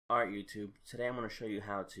Alright YouTube, today I'm going to show you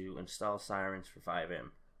how to install sirens for FiveM.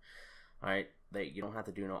 Alright, you don't have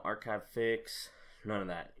to do no archive fix, none of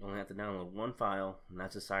that. You only have to download one file, and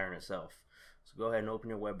that's the siren itself. So go ahead and open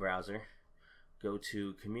your web browser, go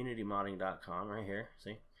to communitymodding.com right here,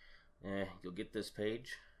 see? You'll get this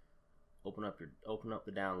page, open up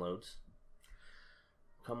the downloads,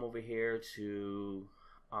 come over here to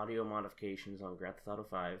audio modifications on Grand Theft Auto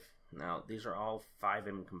 5. Now these are all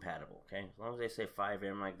FiveM compatible, okay? As long as they say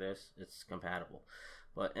FiveM like this, it's compatible.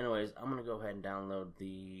 But anyways, I'm gonna go ahead and download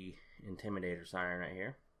the Intimidator siren right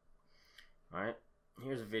here. Alright,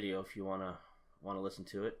 here's a video if you wanna listen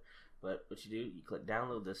to it. But what you do, you click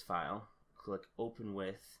download this file, click open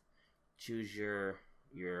with, choose your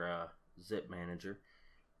zip manager,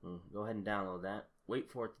 and go ahead and download that. Wait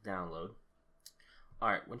for it to download.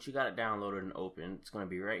 Alright, once you got it downloaded and open, it's going to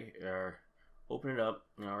be right here. Open it up,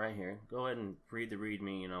 right here. Go ahead and read the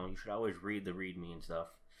README. You should always read the README and stuff.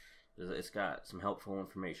 It's got some helpful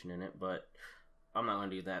information in it, but I'm not going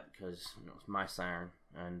to do that because it's my siren.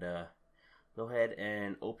 And go ahead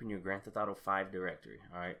and open your Grand Theft Auto 5 directory.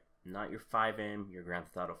 Alright, not your FiveM, your Grand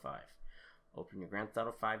Theft Auto 5. Open your Grand Theft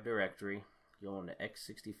Auto 5 directory, go into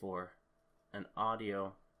X64, and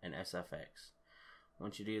Audio, and SFX.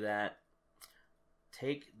 Once you do that,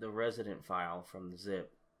 take the resident file from the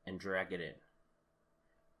zip and drag it in.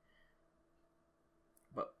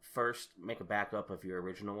 But first, make a backup of your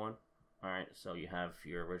original one. Alright, so you have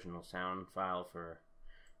your original sound file for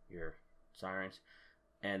your sirens,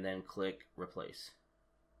 and then click replace.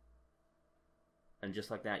 And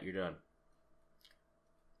just like that, you're done.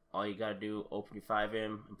 All you gotta do, open your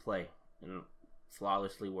FiveM and play, and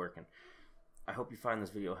flawlessly working. I hope you find this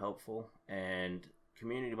video helpful, and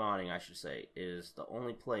Community Modding, I should say, is the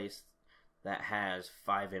only place that has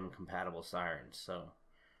FiveM compatible sirens. So,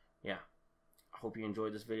 yeah. I hope you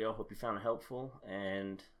enjoyed this video. Hope you found it helpful,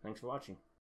 and thanks for watching.